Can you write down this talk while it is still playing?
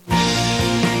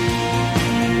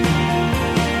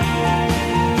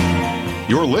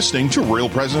You're listening to Real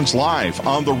Presence Live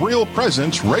on the Real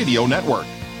Presence Radio Network.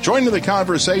 Join in the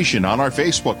conversation on our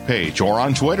Facebook page or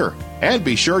on Twitter. And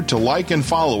be sure to like and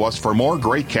follow us for more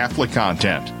great Catholic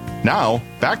content. Now,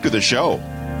 back to the show.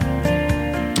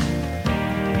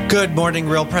 Good morning,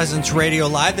 Real Presence Radio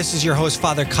Live. This is your host,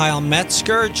 Father Kyle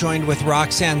Metzger, joined with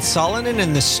Roxanne Sullivan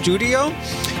in the studio.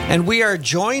 And we are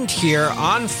joined here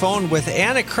on phone with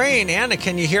Anna Crane. Anna,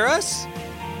 can you hear us?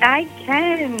 I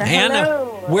can. Anna, hello.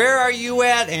 Where are you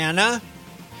at, Anna?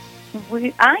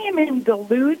 I am in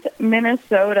Duluth,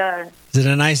 Minnesota. Is it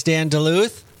a nice day in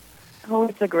Duluth? Oh,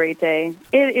 it's a great day.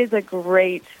 It is a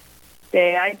great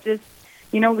day.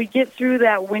 We get through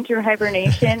that winter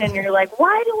hibernation, and you're like,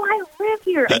 why do I live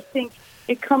here? I think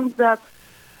it comes up,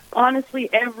 honestly,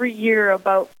 every year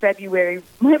about February.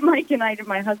 Mike and I and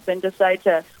my husband decide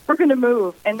we're going to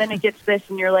move, and then it gets this,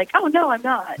 and you're like, oh, no, I'm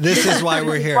not. This is why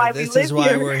we're here.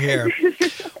 We're here.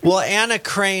 Well, Anna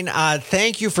Crane,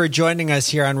 thank you for joining us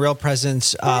here on Real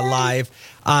Presence Live.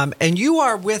 And you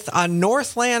are with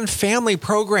Northland Family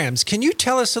Programs. Can you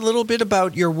tell us a little bit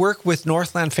about your work with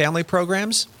Northland Family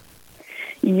Programs?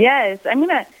 Yes,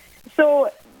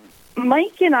 So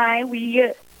Mike and I,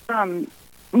 we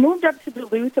moved up to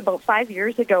Duluth about 5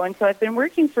 years ago, and so I've been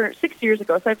working for 6 years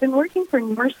ago. So I've been working for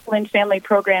Northland Family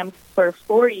Programs for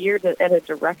 4 years as a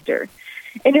director,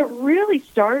 and it really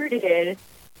started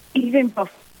even before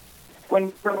when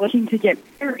we were looking to get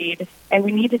married, and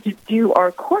we needed to do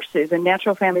our courses in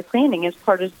natural family planning as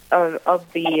part of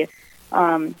the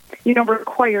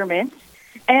requirements,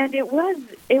 and it was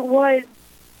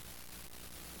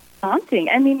daunting.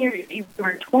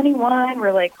 We're 21.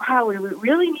 We're like, wow, we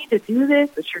really need to do this.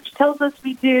 The church tells us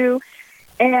we do.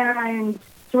 And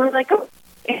so we're like, oh,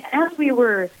 and as we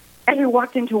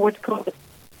walked into what's called,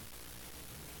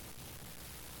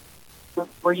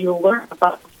 where you learn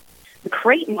about the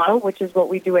Creighton model, which is what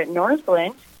we do at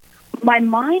Northland, my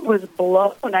mind was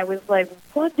blown. I was like,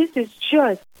 what? This is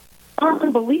just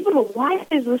unbelievable. Why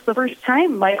is this the first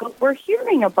time, Michael, we're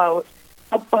hearing about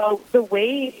the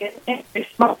way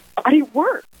my body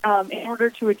works in order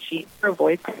to achieve or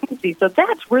avoid pregnancy? So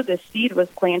that's where the seed was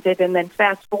planted. And then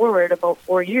fast forward about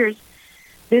 4 years,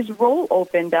 this role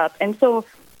opened up. And so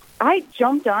I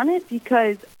jumped on it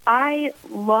because I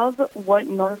love what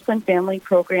Northland Family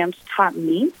Programs taught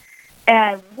me.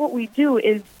 And what we do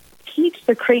is teach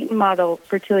the Creighton model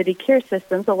fertility care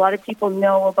systems. A lot of people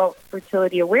know about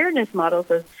fertility awareness models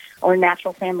or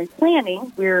natural family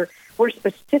planning. We're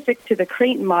specific to the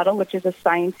Creighton model, which is a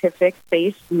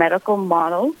scientific-based medical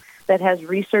model that has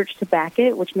research to back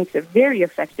it, which makes it very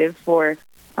effective for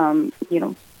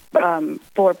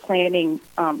planning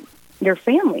your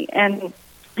family. And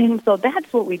so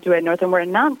that's what we do at North, and we're a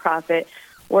nonprofit.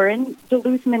 We're in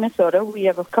Duluth, Minnesota. We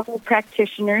have a couple of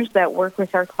practitioners that work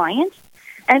with our clients,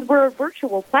 and we're a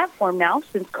virtual platform now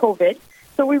since COVID.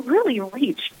 So we really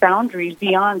reached boundaries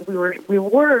beyond. We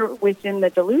were within the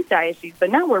Duluth diocese, but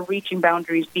now we're reaching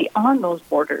boundaries beyond those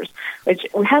borders, which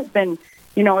has been,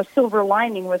 a silver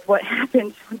lining with what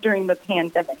happened during the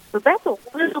pandemic. So that's a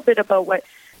little bit about what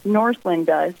Northland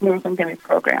does, Northland Family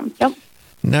Program. Yep.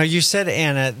 Now, you said,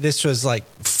 Anna, this was like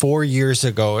 4 years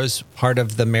ago as part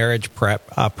of the marriage prep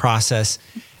process.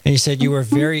 And you said you were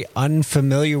very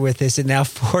unfamiliar with this, and now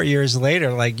 4 years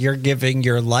later, like, you're giving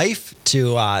your life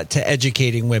to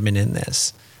educating women in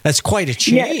this. That's quite a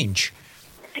change.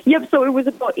 Yep. So it was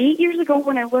about 8 years ago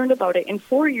when I learned about it, and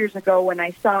 4 years ago when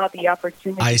I saw the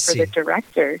opportunity for the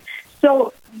director.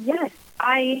 So yes,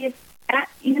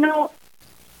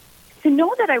 to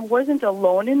know that I wasn't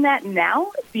alone in that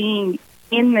now, being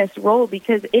in this role,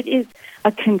 because it is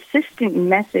a consistent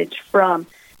message from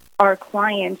our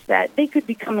clients that they could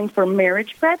be coming for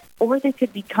marriage prep, or they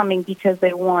could be coming because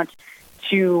they want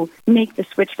to make the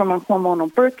switch from a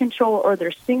hormonal birth control, or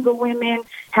they're single women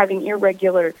having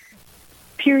irregular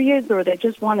periods, or they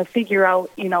just want to figure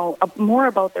out, more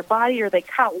about their body, or they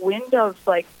caught wind of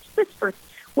like,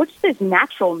 what's this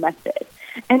natural method?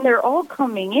 And they're all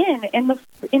coming in, and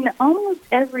in almost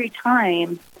every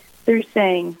time they're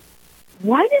saying,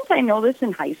 why didn't I know this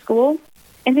in high school?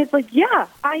 And it's like, yeah,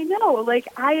 I know. Like,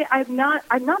 I'm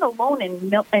not alone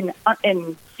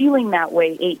in feeling that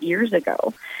way 8 years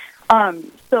ago.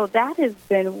 So that has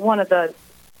been one of the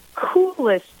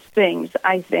coolest things,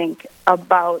 I think,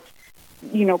 about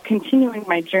continuing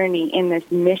my journey in this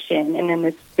mission and in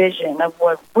this vision of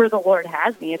where the Lord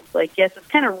has me. It's like, yes, it's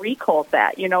kind of recalled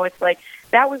that. It's like,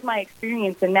 that was my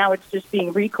experience, and now it's just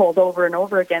being recalled over and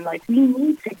over again. Like, we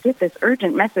need to get this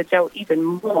urgent message out even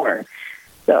more.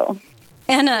 So,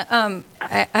 Anna,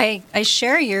 I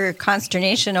share your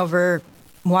consternation over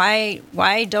why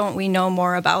don't we know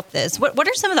more about this? What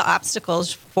are some of the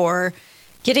obstacles for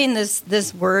getting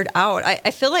this word out.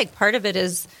 I feel like part of it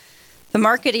is the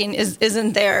marketing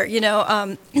isn't there.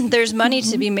 There's money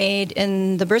to be made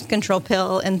in the birth control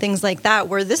pill and things like that,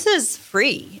 where this is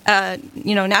free.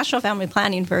 National Family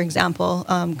Planning, for example,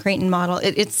 Creighton model,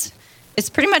 it's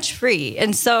pretty much free.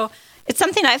 And so it's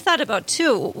something I've thought about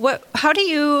too. What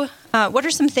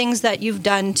are some things that you've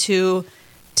done to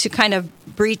kind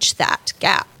of breach that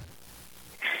gap?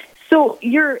 So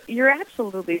you're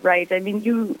absolutely right. I mean,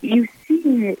 you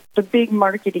see the big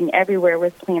marketing everywhere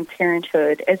with Planned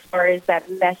Parenthood as far as that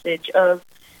message of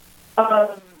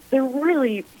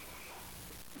they're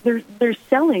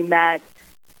selling that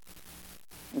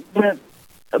the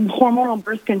hormonal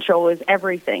birth control is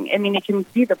everything. I mean, it can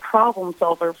be the problem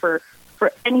solver for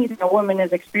anything a woman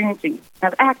is experiencing. You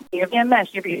have acne, you have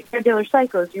MS, you have irregular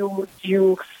cycles, you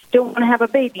don't want to have a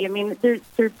baby. I mean,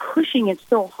 they're pushing it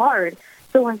so hard.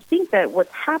 So I think that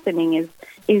what's happening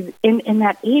is in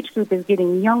that age group is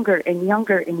getting younger and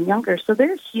younger and younger. So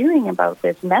they're hearing about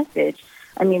this message,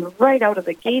 I mean, right out of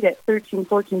the gate at 13,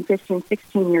 14, 15,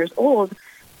 16 years old.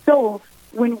 So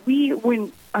when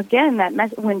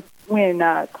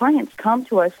clients come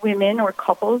to us, women or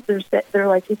couples, they're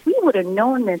like, if we would have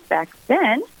known this back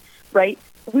then, right,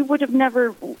 we would have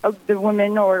never, the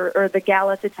woman or the gal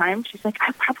at the time, she's like,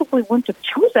 I probably wouldn't have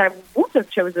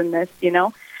chosen this,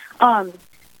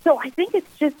 So I think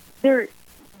it's just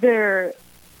they're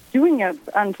doing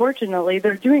unfortunately,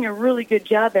 they're doing a really good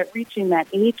job at reaching that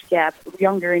age gap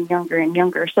younger and younger and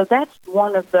younger. So that's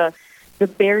one of the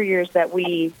barriers that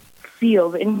we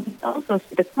feel, and we also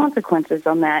see the consequences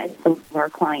on that in some of our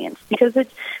clients, because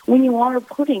it's when you are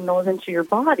putting those into your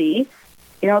body,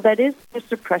 that is to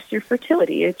suppress your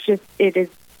fertility. It is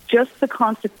just the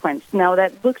consequence. Now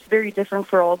that looks very different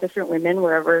for all different women,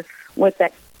 wherever what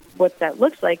that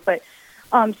looks like, but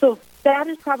so that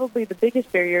is probably the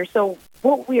biggest barrier. So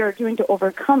what we are doing to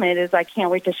overcome it is, I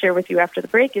can't wait to share with you after the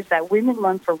break, is that Women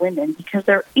Run for Women, because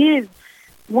there is,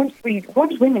 once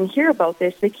women hear about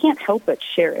this, they can't help but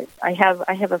share it. I have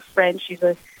a friend, she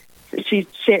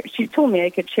told me I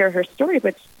could share her story,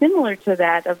 but similar to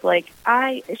that of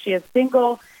she is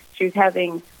single, she's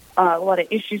having a lot of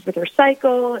issues with her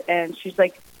cycle, and she's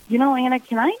like, Anna,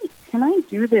 can I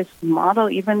do this model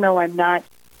even though I'm not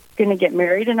going to get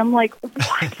married? And I'm like,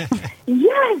 what?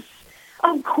 Yes,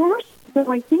 of course. So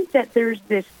I think that there's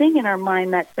this thing in our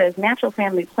mind that says natural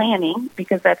family planning,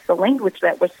 because that's the language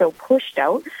that was so pushed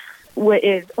out,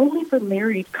 is only for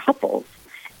married couples.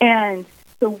 And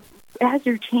so as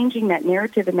you're changing that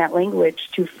narrative and that language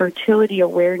to fertility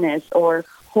awareness or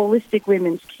holistic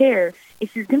women's care,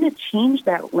 if you're going to change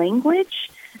that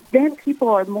language, then people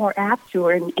are more apt to,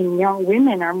 and young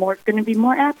women are going to be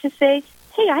more apt to say,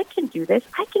 hey, I can do this.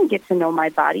 I can get to know my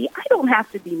body. I don't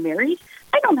have to be married.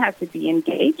 I don't have to be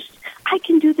engaged. I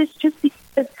can do this just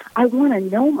because I want to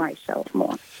know myself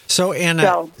more. So,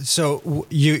 Anna, so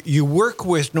you work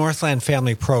with Northland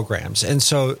Family Programs, and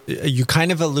so you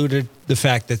kind of alluded the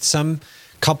fact that some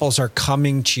couples are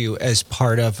coming to you as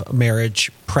part of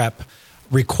marriage prep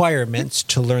requirements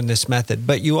to learn this method.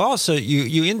 But you also,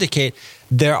 you indicate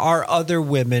there are other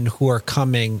women who are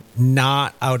coming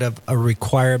not out of a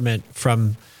requirement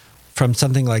from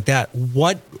something like that.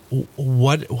 What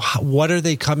are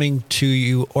they coming to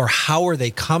you, or how are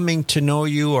they coming to know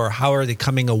you, or how are they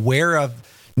coming aware of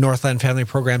Northland Family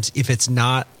Programs if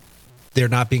they're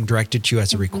not being directed to you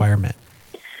as a requirement?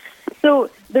 So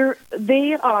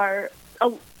they are,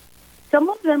 some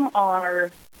of them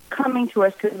are coming to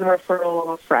us because of a referral of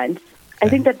a friend. Okay. I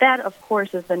think that of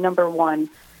course is going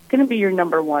to be your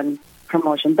number one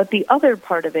promotion. But the other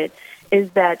part of it is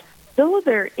that though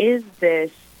there is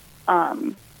this,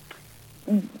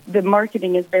 the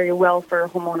marketing is very well for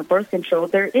hormonal birth control,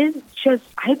 there is just,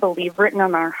 I believe, written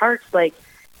on our hearts,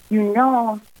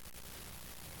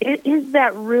 is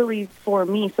that really for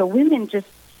me? So women just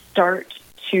start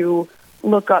to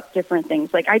look up different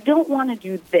things. Like, I don't want to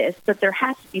do this, but there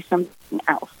has to be something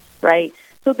else, right?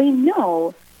 So they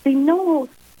know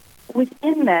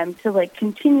within them to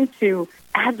continue to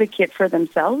advocate for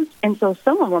themselves. And so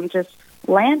some of them just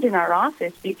land in our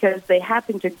office because they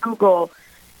happen to Google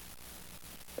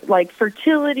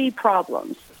fertility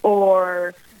problems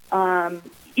or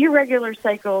irregular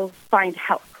cycles, find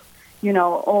help,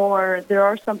 or there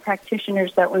are some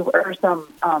practitioners or some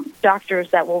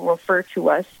doctors that will refer to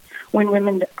us when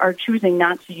women are choosing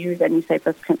not to use any type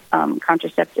of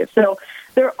contraceptive. So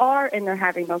they're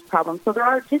having those problems. So there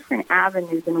are different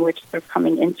avenues in which they're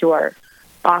coming into our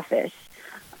office.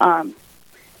 And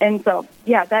so,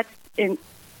 yeah, that's in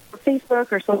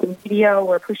Facebook or social media.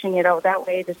 We're pushing it out that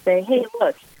way to say, hey,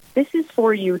 look, this is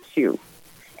for you too.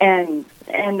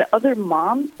 and other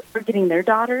moms are getting their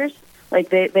daughters, like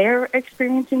they're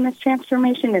experiencing this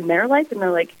transformation in their life, and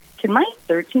they're like, can my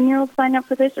 13-year-old sign up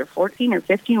for this, or 14 or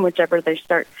 15, whichever they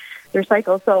start their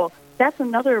cycle? So that's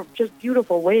another just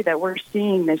beautiful way that we're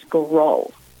seeing this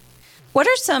grow. What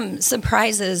are some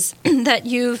surprises that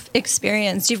you've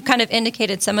experienced? You've kind of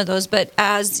indicated some of those, but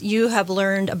as you have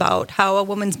learned about how a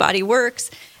woman's body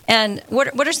works, and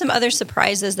what are some other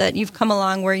surprises that you've come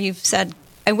along where you've said,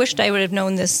 I wished I would have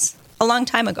known this a long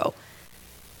time ago?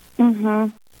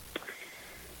 Mm-hmm.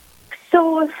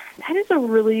 So that is a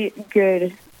really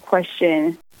good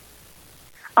question.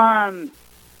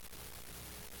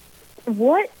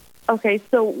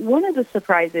 So one of the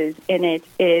surprises in it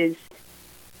is,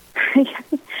 I'm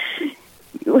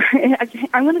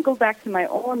going to go back to my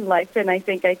own life, and I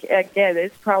think, again,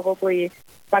 it's probably,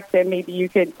 Roxanne, maybe you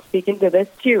could speak into this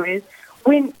too, is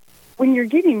when you're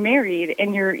getting married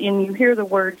and you hear the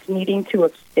words needing to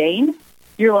abstain,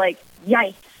 you're like,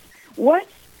 yikes, what?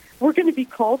 We're going to be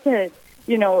called to,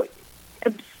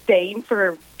 abstain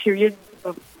for periods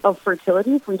of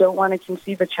fertility if we don't want to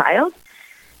conceive a child?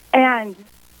 And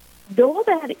though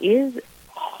that is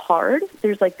hard,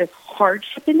 there's like this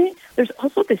hardship in it, there's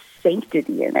also this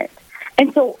sanctity in it.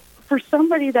 And so for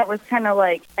somebody that was kind of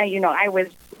like, I was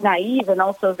naive and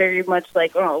also very much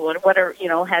like, whatever,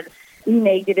 had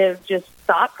negative just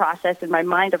thought process in my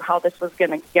mind of how this was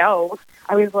going to go,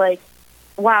 I was like,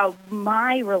 wow,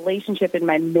 my relationship in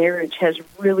my marriage has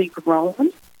really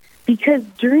grown. Because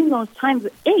during those times,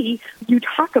 you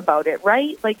talk about it,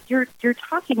 right? Like you're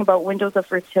talking about windows of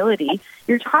fertility.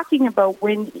 You're talking about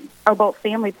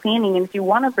family planning and if you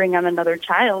want to bring on another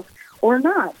child or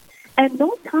not. And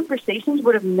those conversations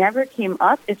would have never came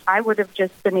up if I would have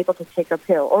just been able to take a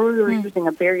pill or we were using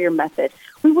a barrier method.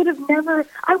 I would have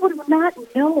not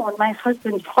known my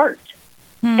husband's heart.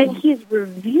 And he's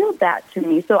revealed that to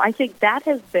me. So I think that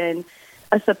has been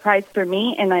a surprise for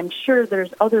me, and I'm sure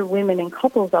there's other women and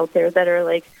couples out there that are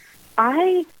like,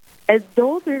 as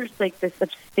though there's like this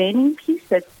abstaining piece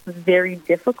that's very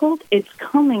difficult, it's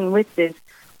coming with this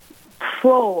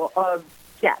flow of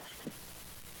depth.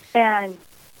 And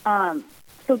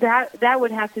so that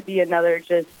would have to be another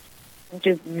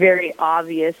just very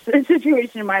obvious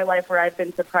situation in my life where I've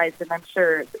been surprised, and I'm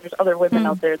sure there's other women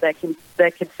out there that could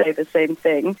say the same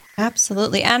thing.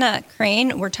 Absolutely. Anna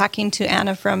Crane, we're talking to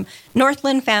Anna from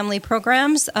Northland Family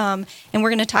Programs, and we're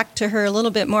going to talk to her a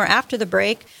little bit more after the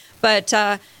break, but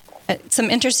some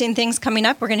interesting things coming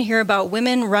up. We're going to hear about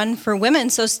Women Run for Women,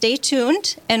 so stay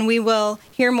tuned, and we will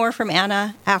hear more from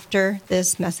Anna after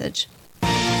this message.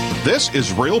 This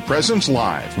is Real Presence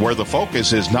Live, where the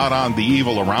focus is not on the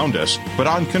evil around us, but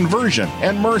on conversion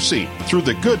and mercy through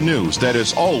the good news that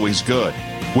is always good.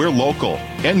 We're local,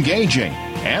 engaging,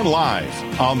 and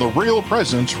live on the Real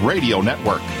Presence Radio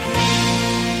Network.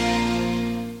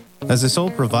 As a sole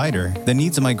provider, the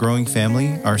needs of my growing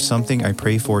family are something I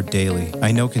pray for daily.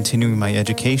 I know continuing my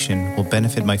education will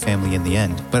benefit my family in the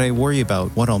end, but I worry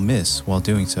about what I'll miss while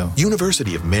doing so.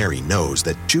 University of Mary knows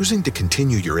that choosing to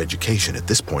continue your education at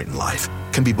this point in life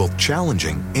can be both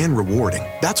challenging and rewarding.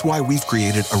 That's why we've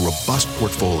created a robust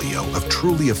portfolio of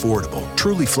truly affordable,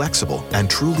 truly flexible, and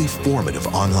truly formative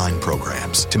online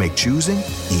programs to make choosing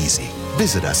easy.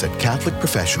 Visit us at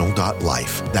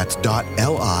CatholicProfessional.life. That's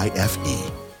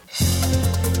 .life.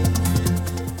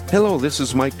 Hello, this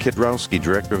is Mike Kidrowski,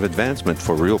 Director of Advancement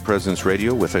for Real Presence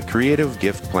Radio with a creative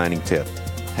gift planning tip.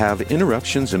 Have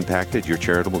interruptions impacted your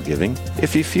charitable giving?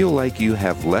 If you feel like you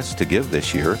have less to give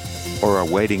this year or are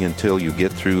waiting until you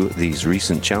get through these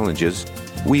recent challenges,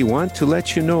 we want to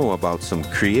let you know about some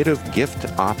creative gift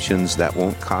options that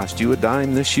won't cost you a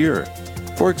dime this year.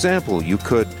 For example, you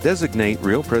could designate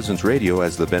Real Presence Radio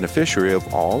as the beneficiary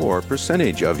of all or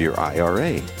percentage of your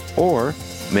IRA, or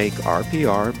make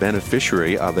RPR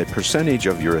beneficiary of a percentage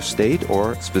of your estate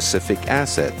or specific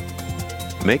asset.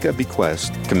 Make a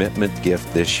bequest commitment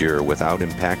gift this year without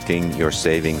impacting your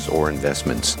savings or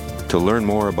investments. To learn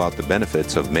more about the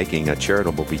benefits of making a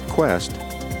charitable bequest,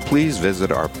 please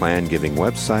visit our plan giving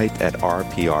website at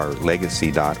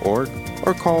rprlegacy.org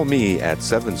or call me at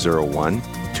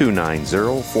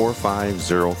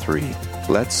 701-290-4503.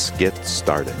 Let's get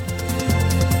started.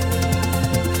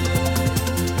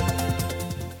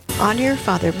 Honor your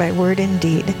father by word and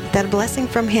deed, that a blessing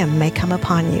from him may come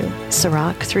upon you.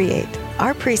 Sirach 3:8.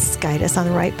 Our priests guide us on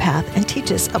the right path and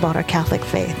teach us about our Catholic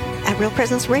faith. At Real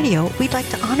Presence Radio, we'd like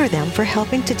to honor them for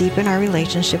helping to deepen our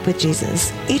relationship with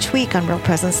Jesus. Each week on Real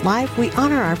Presence Live, we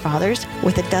honor our fathers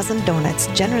with a dozen donuts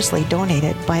generously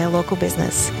donated by a local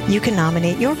business. You can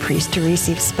nominate your priest to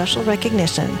receive special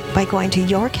recognition by going to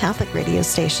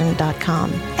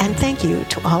yourcatholicradiostation.com. And thank you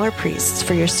to all our priests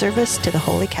for your service to the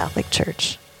Holy Catholic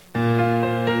Church.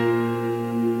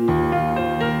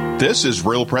 This is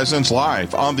Real Presence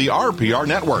Live on the RPR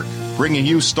Network, bringing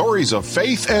you stories of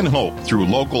faith and hope through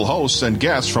local hosts and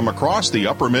guests from across the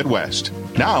upper Midwest.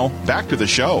 Now, back to the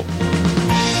show.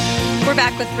 We're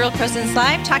back with Real Presence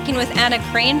Live, talking with Anna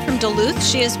Crane from Duluth.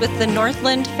 She is with the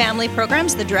Northland Family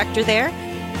Programs, the director there,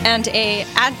 and an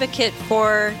advocate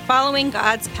for following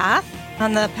God's path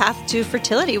on the path to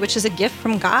fertility, which is a gift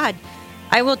from God.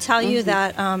 I will tell you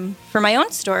that for my own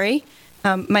story,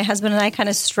 my husband and I kind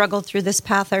of struggled through this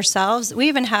path ourselves. We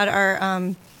even had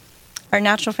our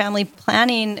natural family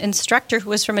planning instructor,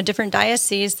 who was from a different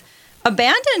diocese,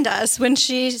 abandoned us when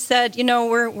she said, you know,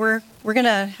 we're going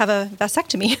to have a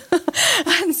vasectomy.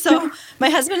 And so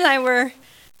my husband and I were,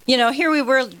 you know, here we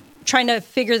were trying to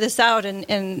figure this out,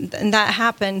 and that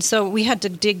happened. So we had to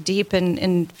dig deep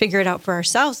and figure it out for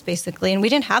ourselves, basically. And we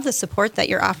didn't have the support that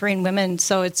you're offering women.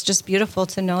 So it's just beautiful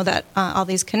to know that all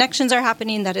these connections are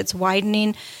happening, that it's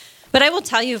widening. But I will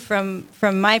tell you from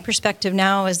my perspective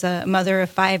now, as a mother of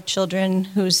 5 children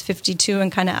who's 52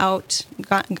 and kind of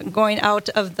going out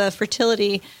of the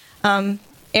fertility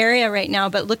area right now,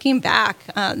 but looking back,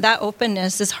 that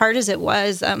openness, as hard as it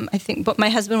was, I think, but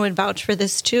my husband would vouch for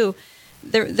this too.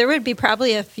 There would be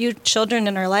probably a few children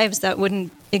in our lives that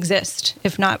wouldn't exist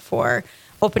if not for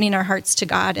opening our hearts to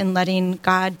God and letting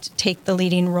God take the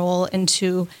leading role and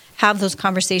to have those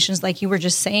conversations like you were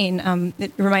just saying.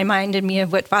 It reminded me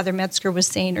of what Father Metzger was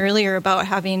saying earlier about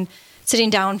sitting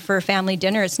down for family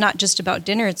dinner. It's not just about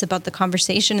dinner, it's about the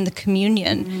conversation and the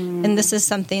communion. And this is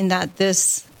something that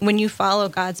when you follow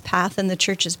God's path and the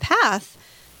church's path,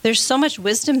 there's so much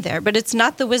wisdom there, but it's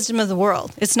not the wisdom of the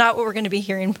world. It's not what we're going to be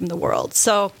hearing from the world.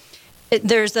 So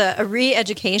there's a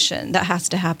re-education that has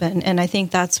to happen. And I think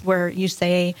that's where you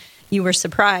say you were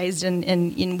surprised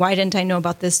and why didn't I know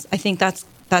about this? I think that's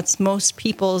most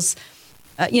people's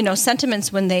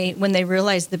sentiments when they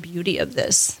realize the beauty of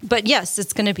this. But yes,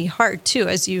 it's going to be hard too,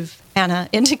 as you've, Anna,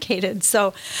 indicated.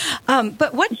 So,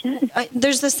 but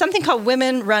there's something called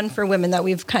Women Run for Women that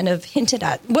we've kind of hinted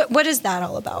at. What is that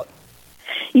all about?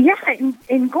 Yeah,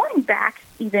 and going back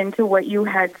even to what you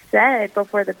had said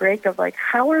before the break of like,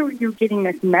 how are you getting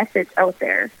this message out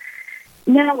there?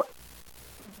 Now,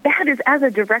 that is, as a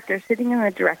director, sitting in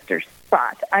the director's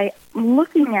spot, I'm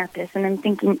looking at this and I'm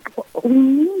thinking, we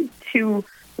need to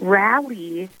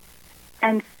rally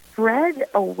and spread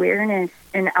awareness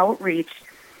and outreach,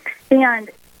 and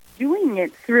doing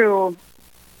it through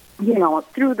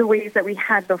the ways that we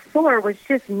had before was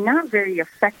just not very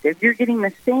effective. You're getting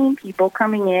the same people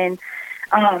coming in,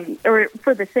 or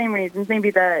for the same reasons, maybe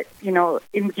the,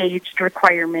 engaged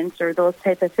requirements or those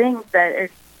type of things.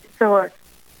 So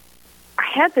I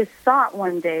had this thought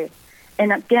one day,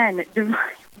 and again,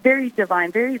 very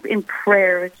divine, very in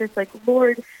prayer. It's just like,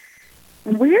 Lord,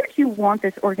 where do you want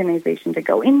this organization to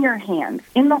go? In your hands,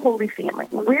 in the Holy Family.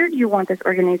 Where do you want this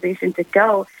organization to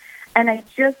go? And I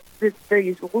just, these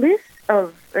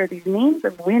these names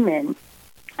of women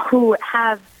who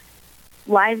have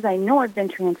lives I know have been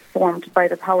transformed by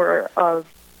the power of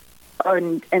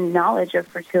and knowledge of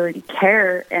fertility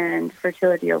care and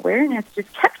fertility awareness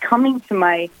just kept coming to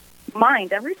my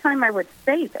mind every time I would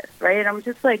say this, right? I'm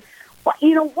just like, well,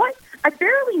 you know what? I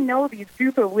barely know these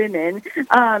group of women.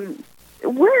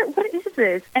 What is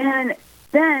this? And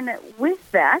then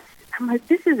with that, I'm like,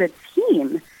 this is a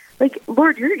team. Like,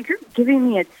 Lord, you're giving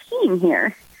me a team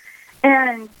here.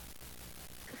 And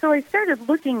so I started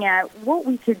looking at what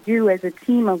we could do as a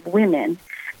team of women.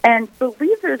 And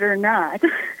believe it or not,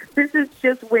 this is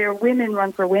just where Women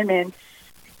Run for Women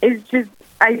is just,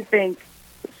 I think,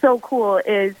 so cool,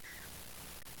 is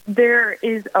there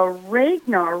is a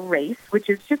Ragnar race, which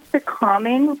is just a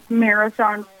common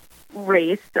marathon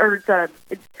race, or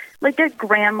it's like at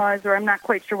grandma's, or I'm not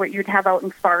quite sure what you'd have out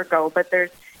in Fargo, but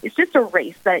it's just a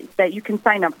race that you can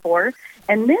sign up for.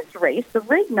 And this race, the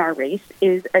Ragnar race,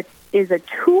 is a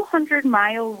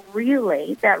 200-mile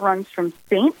relay that runs from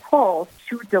St. Paul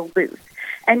to Duluth.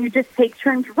 And you just take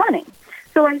turns running.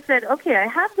 So I said, okay, I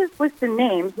have this list of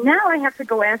names. Now I have to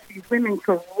go ask these women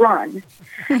to run.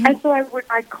 And so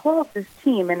I called this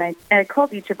team, and I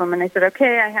called each of them, and I said,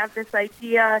 okay, I have this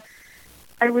idea.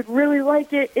 I would really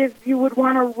like it if you would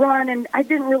want to run. And I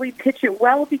didn't really pitch it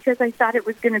well because I thought it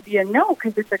was going to be a no,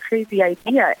 because it's a crazy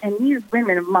idea. And these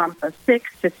women, moms of 6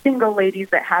 to single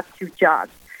ladies that have 2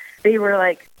 jobs, they were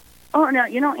like, Oh, no,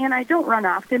 and I don't run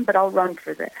often, but I'll run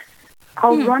for this.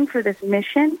 I'll run for this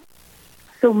mission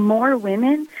so more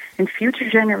women and future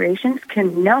generations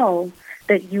can know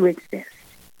that you exist,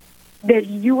 that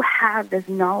you have this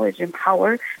knowledge and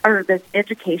power, or this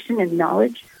education and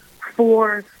knowledge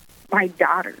for my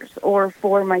daughters or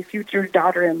for my future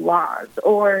daughter-in-laws,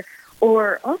 or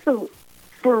also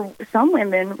for some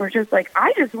women, we're just like,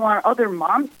 I just want other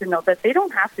moms to know that they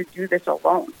don't have to do this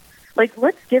alone. Like,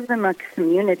 let's give them a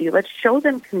community. Let's show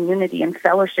them community and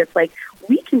fellowship. Like,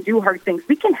 we can do hard things.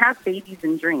 We can have babies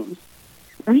and dreams.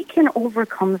 We can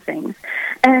overcome things.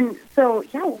 And so,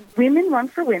 yeah, Women Run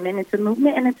for Women, it's a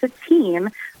movement and it's a team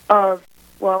of,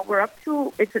 well,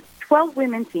 it's a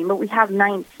 12-women team, but we have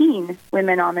 19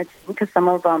 women on the team because some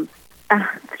of them,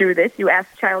 through this, you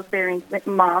ask childbearing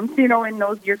moms, in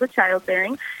those years of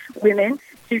childbearing, women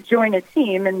to join a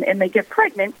team, and they get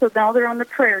pregnant, so now they're on the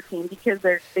prayer team because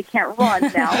they can't run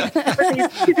now. But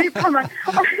they come on.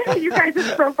 You guys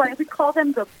are so funny. We call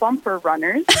them the bumper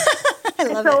runners. I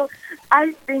love it.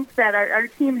 I think that our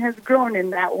team has grown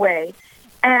in that way.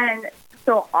 And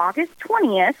so August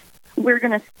 20th, we're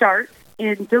going to start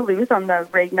in Duluth on the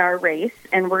Ragnar race,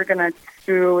 and we're going to,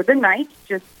 through the night,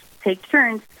 just take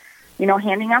turns,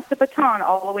 handing off the baton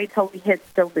all the way till we hit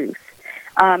Duluth.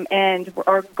 And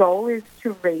our goal is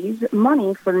to raise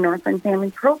money for the Northland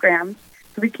Family Programs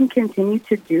so we can continue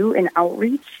to do an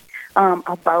outreach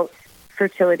about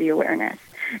fertility awareness.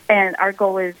 And our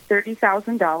goal is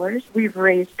 $30,000. We've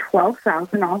raised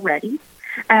 $12,000 already,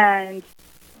 and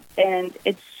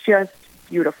it's just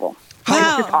beautiful.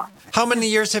 Wow. It's awesome. How many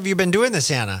years have you been doing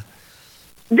this, Anna?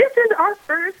 This is our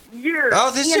first year. Oh,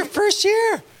 this is your first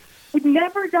year. We've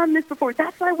never done this before.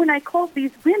 That's why when I called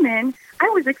these women, I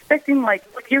was expecting, like,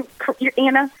 you're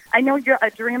Anna, I know you're a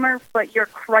dreamer, but you're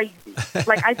crazy.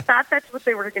 Like, I thought that's what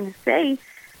they were going to say.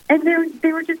 And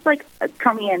they were just like,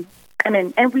 come in.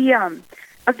 And we,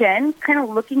 again, kind of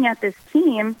looking at this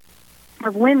team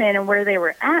of women and where they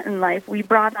were at in life, we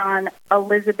brought on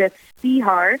Elizabeth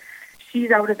Spihar.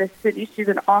 She's out of the city. She's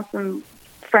an awesome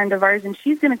friend of ours, and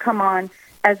she's going to come on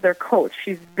as their coach.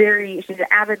 She's an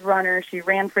avid runner. She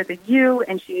ran for the U,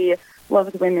 and she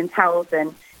loves women's health.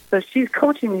 And so she's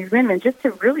coaching these women just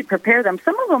to really prepare them.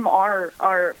 Some of them are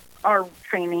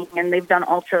training, and they've done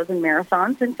ultras and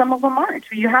marathons, and some of them aren't.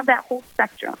 So you have that whole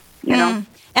spectrum, you know?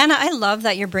 Anna, I love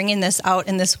that you're bringing this out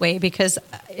in this way because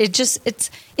it's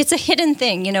a hidden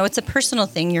thing. It's a personal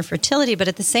thing, your fertility. But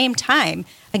at the same time,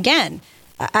 again,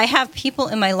 I have people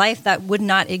in my life that would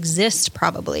not exist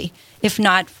probably if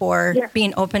not for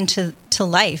being open to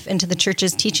life and to the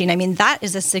church's teaching. I mean, that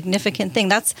is a significant thing.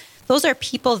 Those are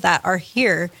people that are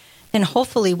here and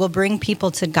hopefully will bring people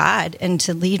to God and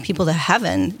to lead people to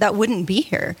heaven that wouldn't be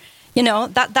here.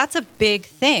 That's a big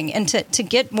thing. And to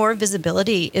get more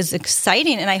visibility is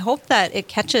exciting. And I hope that it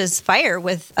catches fire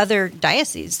with other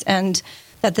dioceses and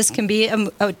that this can be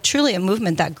truly a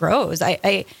movement that grows.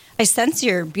 I sense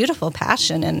your beautiful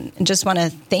passion and just want to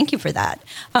thank you for that.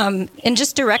 And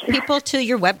just direct people to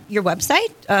your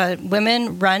website,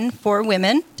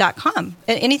 womenrunforwomen.com.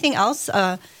 Anything else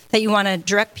that you want to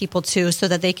direct people to so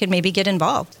that they can maybe get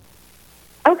involved?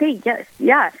 Okay, yes,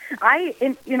 yeah.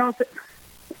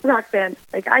 Roxanne,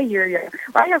 like, I hear you.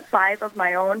 I have 5 of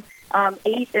my own,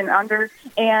 8 and under,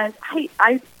 and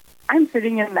I'm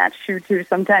sitting in that shoe too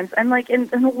sometimes. I'm like, and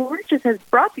the Lord just has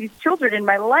brought these children in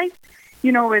my life,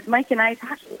 with Mike and I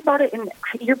talking about it, and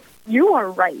you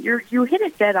are right. You hit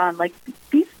it dead on. Like,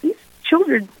 these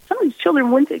children, some of these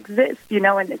children wouldn't exist,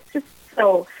 and it's just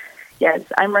so, yes,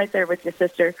 I'm right there with your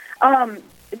sister.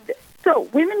 So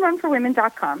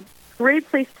womenrunforwomen.com, great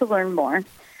place to learn more.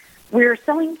 We're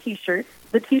selling T-shirts.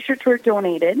 The T-shirts were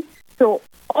donated, so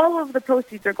all of the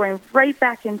proceeds are going right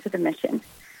back into the mission.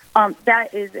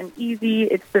 That is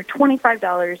it's their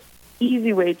 $25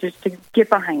 easy way just to get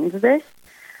behind this.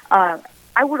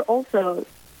 I would also,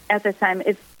 at this time,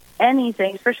 if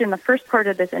anything, especially in the first part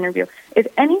of this interview, if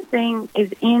anything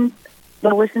is in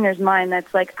the listener's mind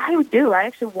that's like, I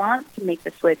actually want to make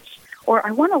the switch, or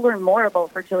I want to learn more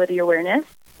about fertility awareness,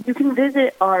 you can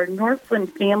visit our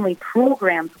Northland Family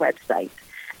Programs website.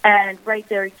 And right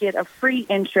there, get a free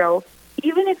intro.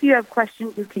 Even if you have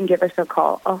questions, you can give us a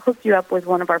call. I'll hook you up with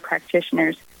one of our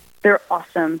practitioners. They're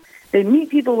awesome. They meet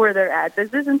people where they're at.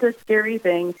 This isn't a scary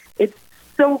thing. It's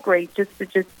so great just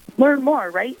to learn more,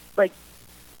 right? Like,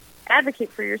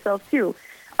 advocate for yourself too.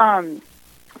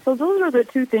 So those are the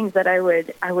 2 things that I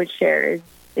would share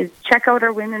is check out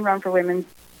our Women Run for Women's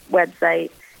website.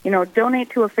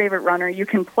 Donate to a favorite runner. You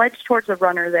can pledge towards a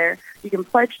runner there. You can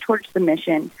pledge towards the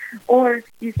mission, or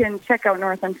you can check out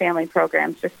Northland Family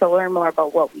Programs just to learn more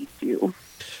about what we do.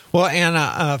 Well,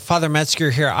 Anna, Father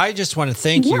Metzger here. I just want to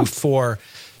thank you for,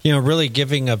 really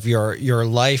giving of your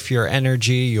life, your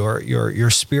energy, your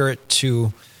spirit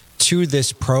to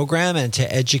this program and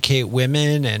to educate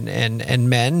women and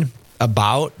men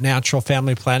about natural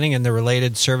family planning and the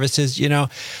related services.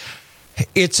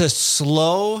 It's a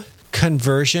slow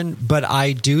conversion, but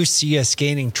I do see us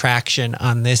gaining traction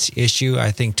on this issue.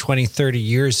 I think 20, 30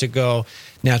 years ago,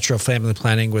 natural family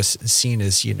planning was seen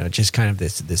as, just kind of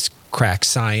this crack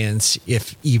science,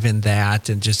 if even that,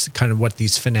 and just kind of what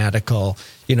these fanatical,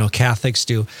 Catholics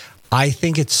do. I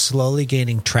think it's slowly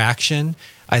gaining traction.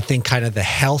 I think kind of the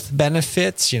health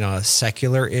benefits, a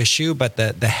secular issue, but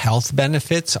the health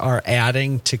benefits are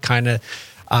adding to kind of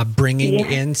bringing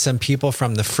in some people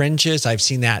from the fringes. I've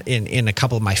seen that in a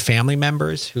couple of my family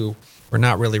members who were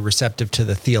not really receptive to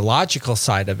the theological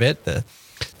side of it, the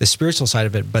spiritual side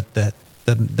of it, but the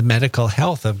medical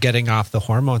health of getting off the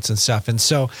hormones and stuff. And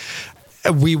so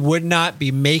we would not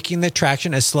be making the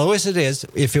traction as slow as it is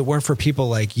if it weren't for people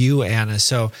like you, Anna.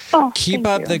 So keep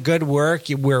up the good work.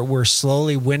 We're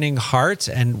slowly winning hearts,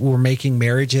 and we're making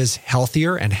marriages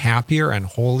healthier and happier and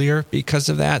holier because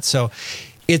of that. So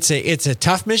it's a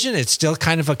tough mission. It's still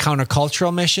kind of a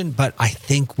countercultural mission, but I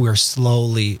think we're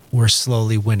slowly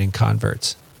winning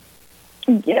converts.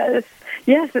 Yes.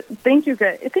 Thank you.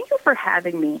 Thank you for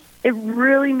having me. It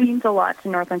really means a lot to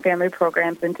Northland Family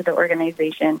Programs and to the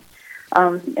organization.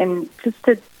 And just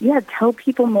to, tell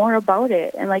people more about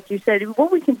it. And like you said,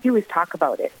 what we can do is talk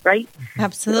about it, right?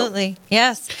 Absolutely.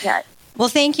 Yes. Yeah. Well,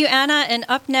 thank you, Anna. And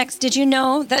up next, did you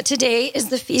know that today is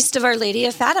the Feast of Our Lady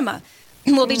of Fatima?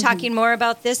 We'll be talking more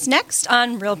about this next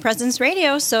on Real Presence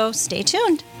Radio, so stay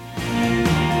tuned.